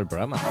acabando el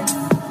programa.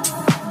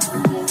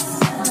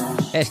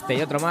 Este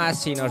y otro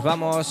más y nos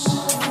vamos.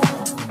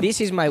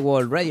 This is my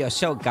world radio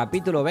show,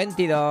 capítulo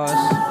 22.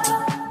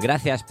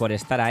 Gracias por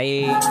estar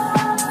ahí.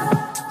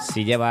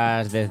 Si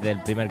llevas desde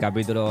el primer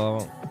capítulo,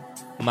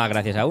 más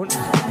gracias aún.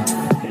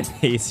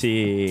 Y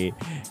si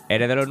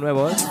eres de los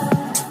nuevos,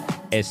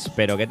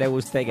 espero que te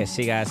guste, que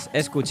sigas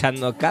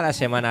escuchando cada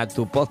semana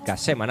tu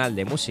podcast semanal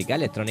de música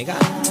electrónica.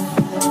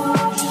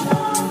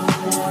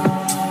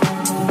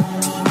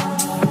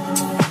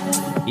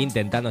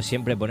 Intentando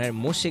siempre poner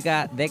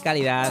música de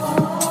calidad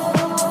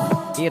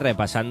y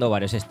repasando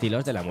varios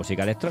estilos de la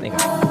música electrónica.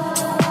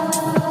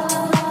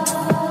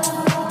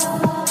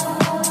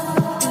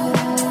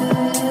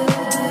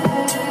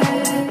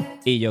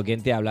 Y yo,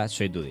 quien te habla,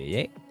 soy tu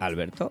DJ,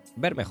 Alberto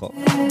Bermejo.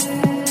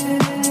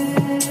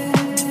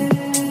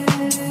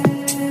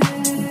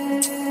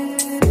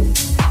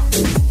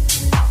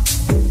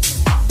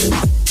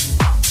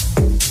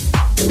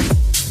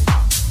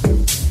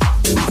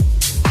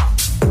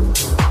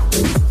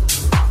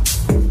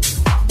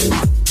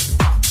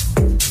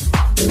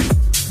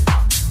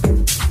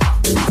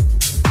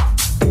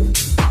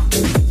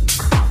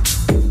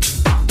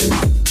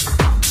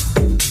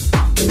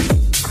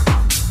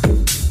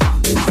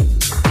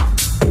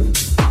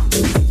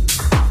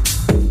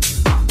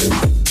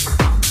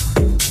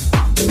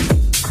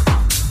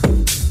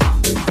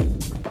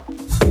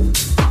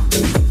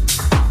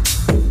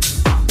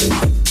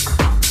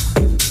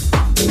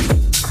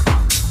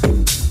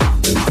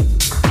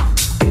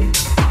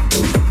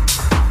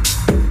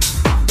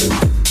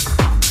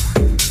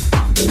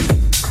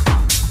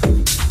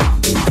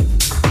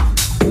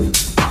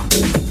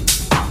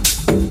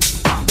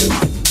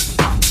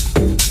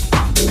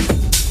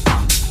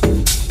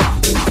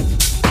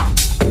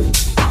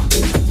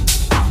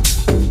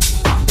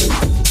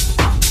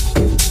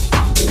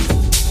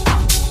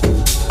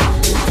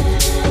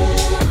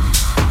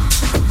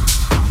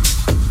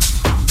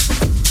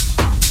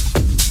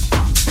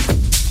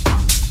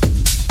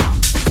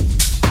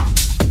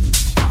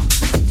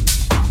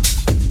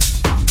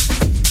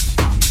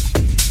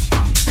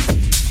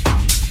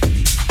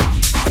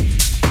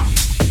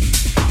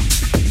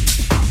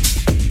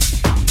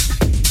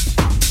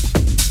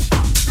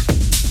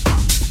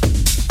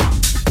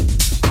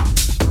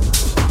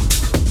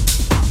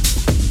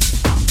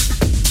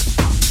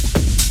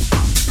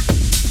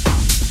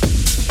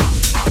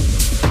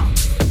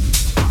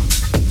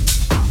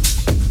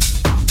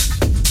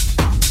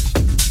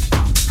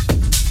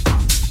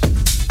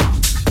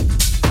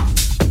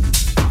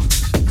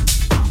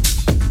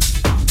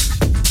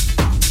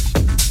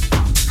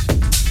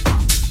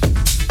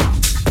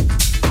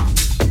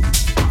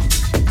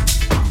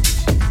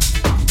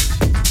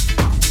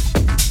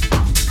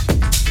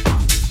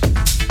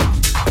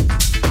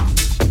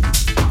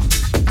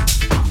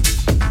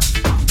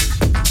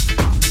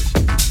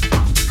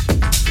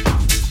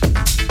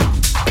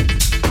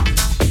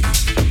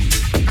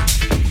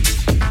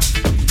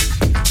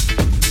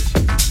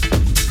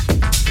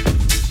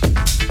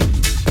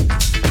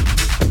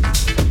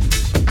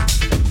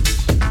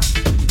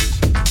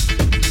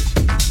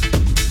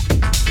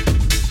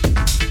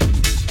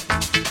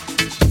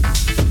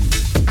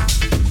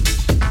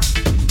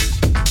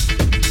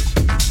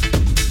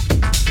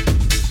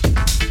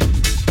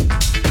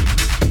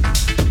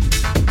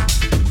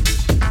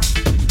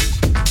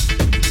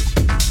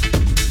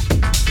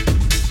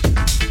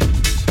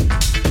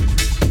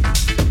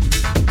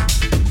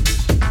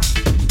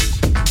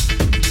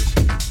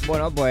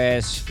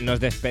 Pues nos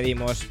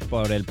despedimos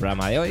por el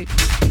programa de hoy.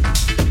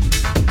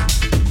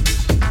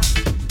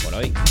 Por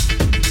hoy.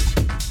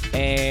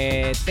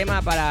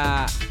 Tema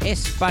para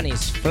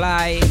Spanish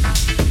Fly.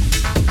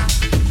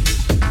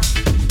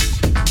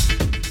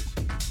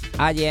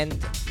 Agent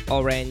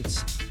Orange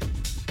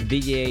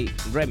DJ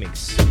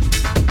Remix.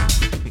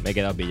 Me he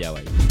quedado pillado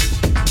ahí.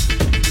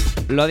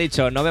 Lo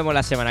dicho, nos vemos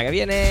la semana que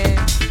viene.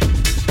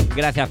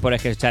 Gracias por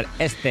escuchar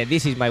este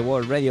This is my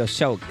world radio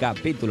show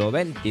capítulo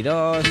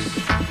 22.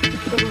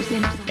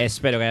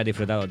 Espero que hayas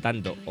disfrutado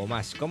tanto o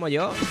más como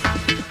yo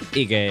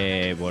y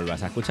que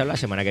vuelvas a escucharlo la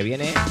semana que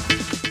viene.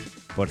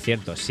 Por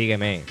cierto,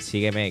 sígueme,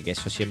 que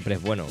eso siempre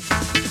es bueno.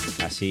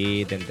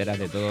 Así te enteras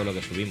de todo lo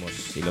que subimos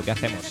y lo que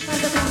hacemos.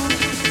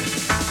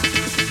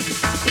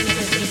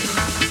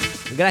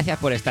 Gracias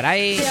por estar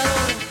ahí.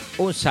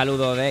 Un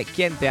saludo de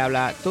quien te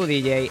habla, tu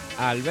DJ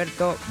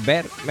Alberto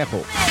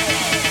Bermejo.